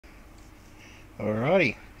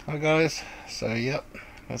Alrighty, hi guys. So yep,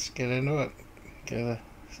 let's get into it.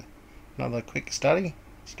 Another quick study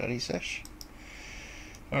sesh.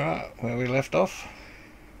 All right, where we left off.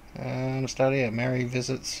 Study. Mary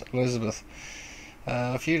visits Elizabeth.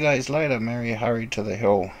 A few days later, Mary hurried to the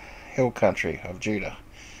hill country of Judah,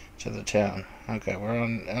 to the town. Okay, we're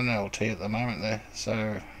on NLT at the moment there,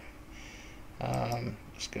 so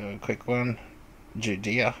let's go a quick one.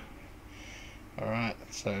 Judea. Alright,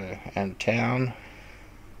 so, and town.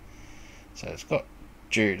 So it's got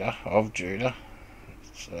Judah, of Judah.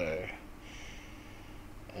 So,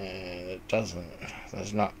 and it doesn't,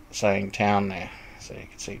 there's not saying town there. So you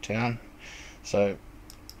can see town. So,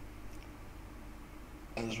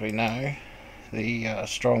 as we know, the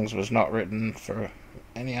Strong's was not written for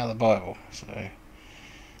any other Bible. So,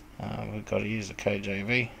 we've got to use the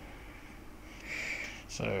KJV.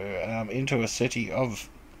 So, into a city of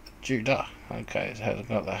Judah. Okay, it hasn't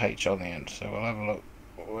got the H on the end. So we'll have a look.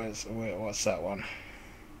 What's that one?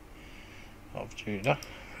 Of Judah.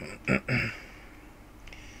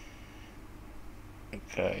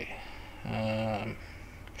 Okay.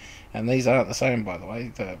 And these aren't the same, by the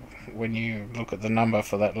way. When you look at the number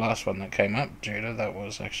for that last one that came up, Judah, that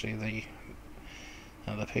was actually the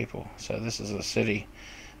other people. So this is a city.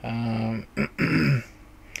 Okay,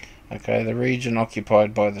 the region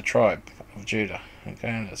occupied by the tribe of Judah. Okay,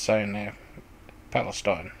 and it's saying there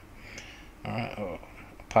Palestine. Alright, or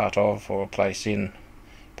part of or a place in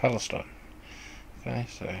Palestine. Okay,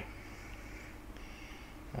 so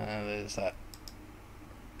there's that.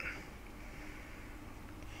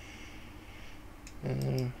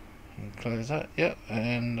 Close that, yep,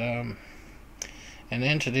 and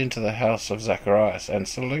entered into the house of Zacharias and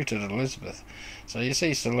saluted Elizabeth. So you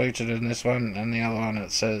see saluted in this one, and the other one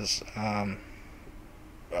it says,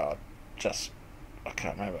 I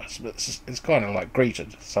can't remember, it's kind of like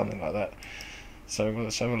greeted, something like that. So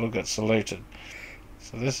let's have a look at saluted.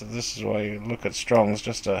 So this is why you look at Strong's,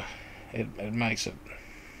 it makes it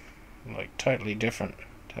like totally different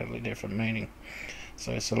meaning.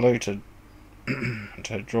 So saluted,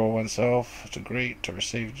 to draw oneself, to greet, to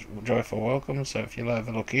receive joyful welcome. So if you'll have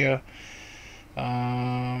a look here,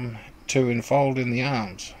 to enfold in the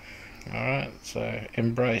arms. Alright, so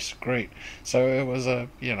embrace, greet. So it was a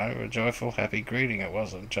joyful, happy greeting. It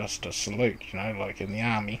wasn't just a salute, like in the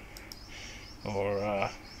army, or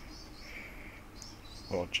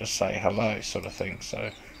just say hello sort of thing. So,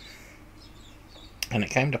 and it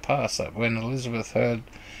came to pass that when Elizabeth heard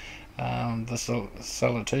the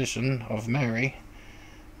salutation of Mary,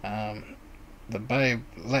 the babe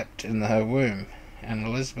leapt in her womb, and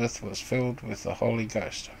Elizabeth was filled with the Holy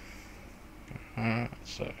Ghost.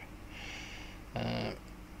 So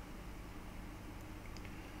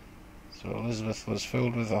Elizabeth was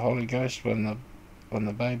filled with the Holy Ghost when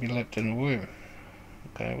the baby leapt in the womb.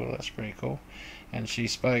 Okay, well that's pretty cool. And she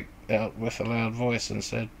spoke out with a loud voice and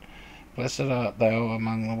said, "Blessed art thou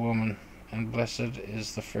among the women, and blessed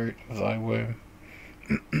is the fruit of thy womb.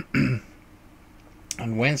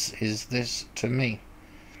 And whence is this to me?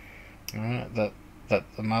 Alright, that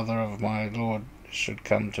the mother of my Lord should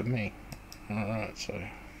come to me." Alright, so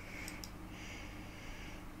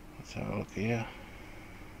let's have a look here.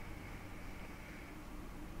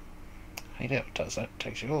 I hate how it does that. It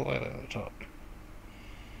takes you all the way to the top.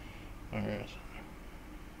 Where is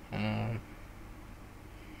it?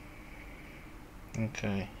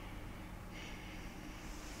 Okay.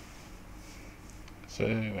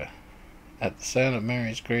 So, at the sound of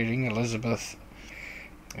Mary's greeting, Elizabeth's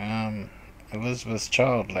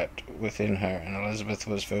child leapt within her, and Elizabeth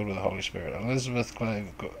was filled with the Holy Spirit. Elizabeth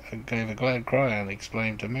gave a glad cry and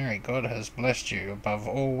exclaimed to Mary, "God has blessed you above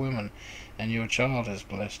all women, and your child is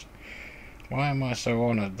blessed. Why am I so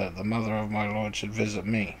honoured that the mother of my Lord should visit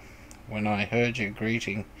me? When I heard your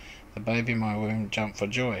greeting, the baby in my womb jumped for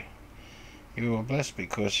joy. You were blessed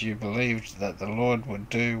because you believed that the Lord would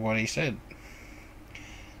do what he said."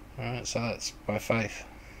 Alright, so that's by faith.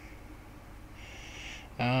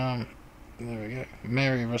 There we go.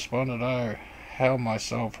 Mary responded, "Oh, how my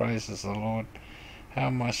soul praises the Lord, how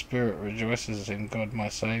my spirit rejoices in God my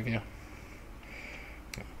Saviour."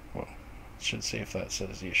 Well, should see if that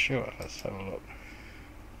says Yeshua. Let's have a look.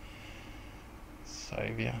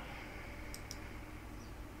 Saviour.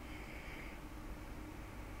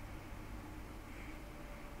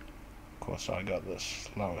 Of course, I got the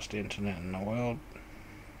slowest internet in the world.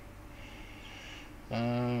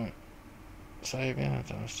 Saviour,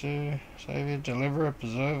 times 2. Saviour, deliverer,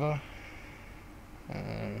 preserver.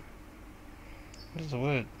 What is the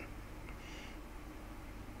word?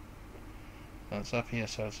 That's up here,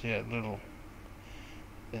 so it's little.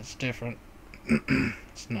 It's different.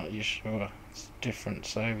 It's not Yeshua, it's a different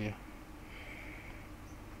Saviour.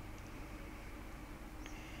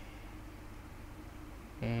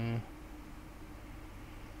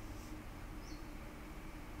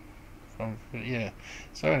 Yeah.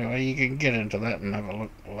 So anyway, you can get into that and have a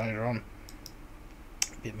look later on,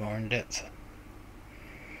 a bit more in depth.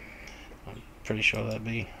 I'm pretty sure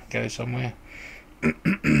that'd go somewhere.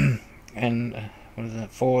 And what is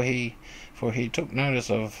it? For he took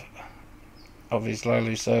notice of his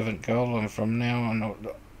lowly servant Goel, and from now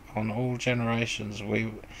on all generations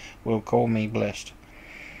will call me blessed.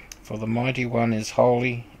 For the Mighty One is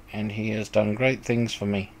holy, and he has done great things for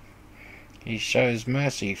me. He shows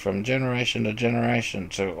mercy from generation to generation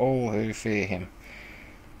to all who fear him.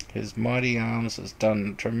 His mighty arms has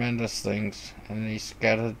done tremendous things, and he has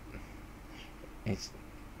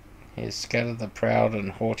scattered the proud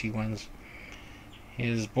and haughty ones. He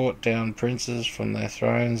has brought down princes from their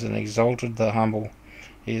thrones and exalted the humble.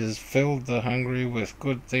 He has filled the hungry with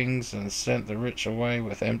good things and sent the rich away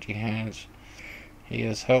with empty hands. He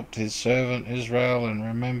has helped his servant Israel and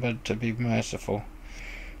remembered to be merciful.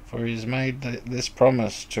 For he has made this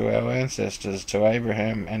promise to our ancestors, to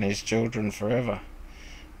Abraham and his children forever.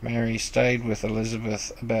 Mary stayed with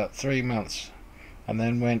Elizabeth about 3 months, and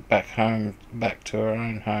then went back to her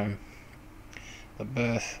own home. The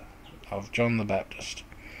birth of John the Baptist.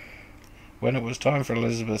 When it was time for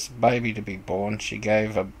Elizabeth's baby to be born, she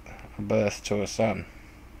gave a birth to a son.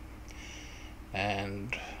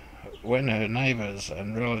 And when her neighbours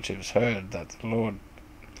and relatives heard that the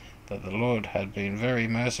Lord had been very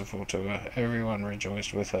merciful to her, everyone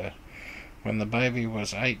rejoiced with her. When the baby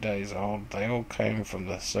was 8 days old, they all came from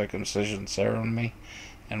the circumcision ceremony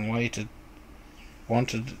and wanted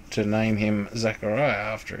to name him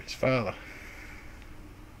Zachariah after his father.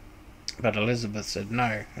 But Elizabeth said,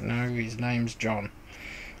 No, his name's John.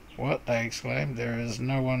 What? They exclaimed. There is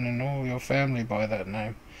no one in all your family by that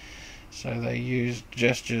name. So they used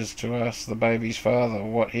gestures to ask the baby's father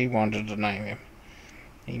what he wanted to name him.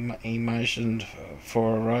 He motioned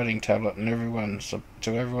for a writing tablet, and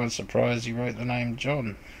to everyone's surprise, he wrote the name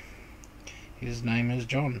John. His name is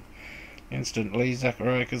John. Instantly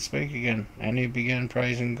Zachariah could speak again, and he began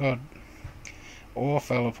praising God. Awe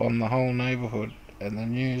fell upon the whole neighbourhood, and the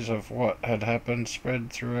news of what had happened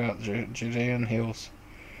spread throughout the Judean hills.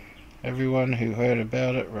 Everyone who heard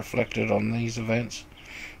about it reflected on these events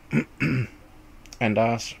and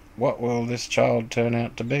asked, What will this child turn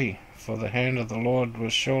out to be? For the hand of the Lord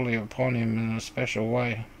was surely upon him in a special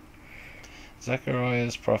way.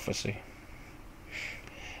 Zechariah's prophecy.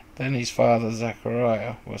 Then his father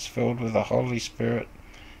Zechariah was filled with the Holy Spirit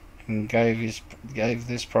and gave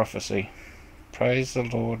this prophecy. Praise the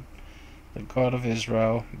Lord, the God of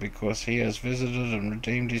Israel, because he has visited and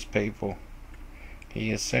redeemed his people. He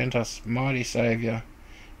has sent us mighty Saviour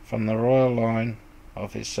from the royal line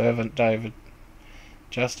of his servant David,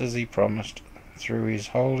 just as he promised through his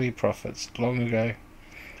holy prophets long ago.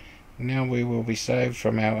 Now we will be saved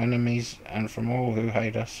from our enemies and from all who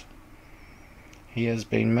hate us. He has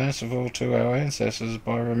been merciful to our ancestors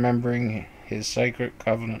by remembering his sacred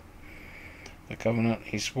covenant, the covenant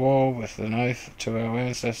he swore with an oath to our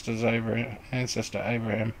ancestor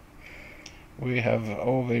Abraham. We have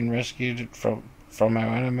all been rescued from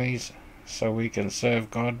our enemies, so we can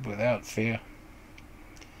serve God without fear,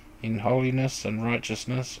 in holiness and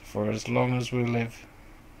righteousness for as long as we live.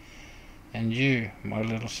 And you, my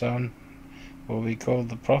little son, will be called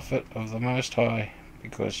the prophet of the Most High,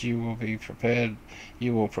 because you will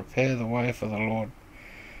prepare the way for the Lord.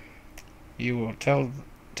 You will tell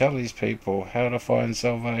his people how to find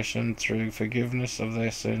salvation through forgiveness of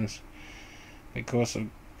their sins. Because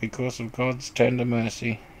of God's tender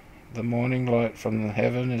mercy, the morning light from the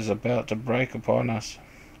heaven is about to break upon us,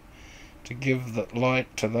 to give the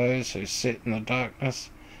light to those who sit in the darkness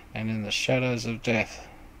and in the shadows of death,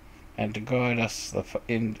 and to guide us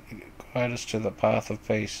to the path of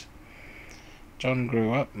peace. John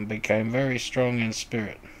grew up and became very strong in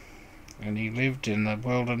spirit, and he lived in the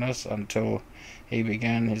wilderness until he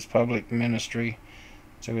began his public ministry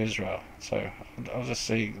to Israel. So I'll just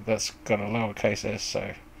see, that's got a lowercase s,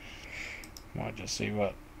 so might just see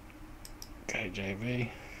what KJV.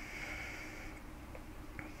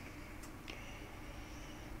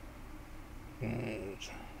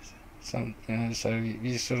 So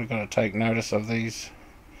you sort of got to take notice of these,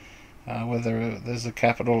 whether there's a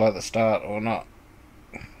capital at the start or not.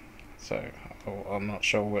 So I'm not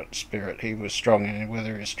sure what spirit he was strong in,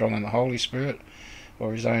 whether he's strong in the Holy Spirit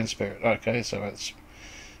or his own spirit. Okay, so it's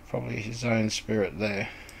probably his own spirit there.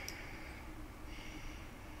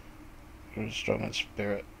 He was strong in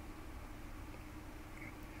spirit.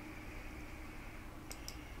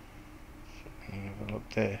 Have a look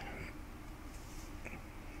there.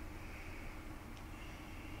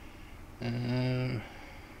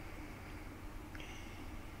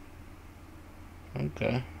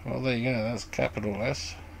 Okay, well there you go, that's capital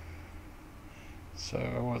S. So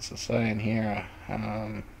what's it saying here?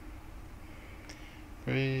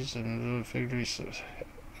 Breeze and figuratively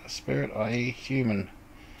spirit, i.e. human,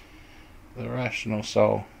 the rational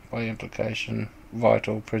soul, by implication,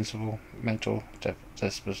 vital principle, mental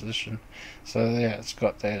disposition. So yeah, it's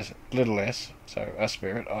got there little s, so a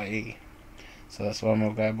spirit, i.e. So that's one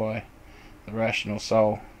we'll go by. The rational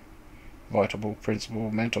soul, vital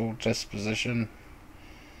principle, mental disposition,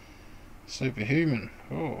 superhuman,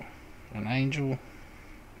 oh, an angel,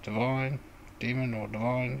 divine, demon or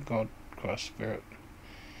divine, God, Christ, Spirit,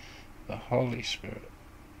 the Holy Spirit,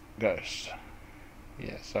 Ghost.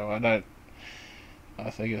 Yeah, so I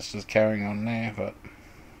think it's just carrying on there, but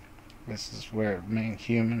this is where it means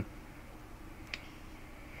human.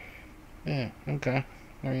 Yeah, okay,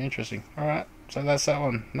 very interesting. Alright, so that's that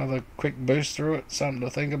one. Another quick boost through it, something to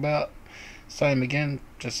think about. Same again,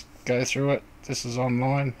 just go through it. This is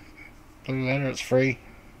online. Blue Letter, it's free.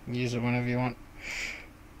 Use it whenever you want.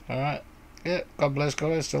 Alright. Yeah, God bless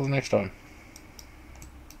guys. Till the next time.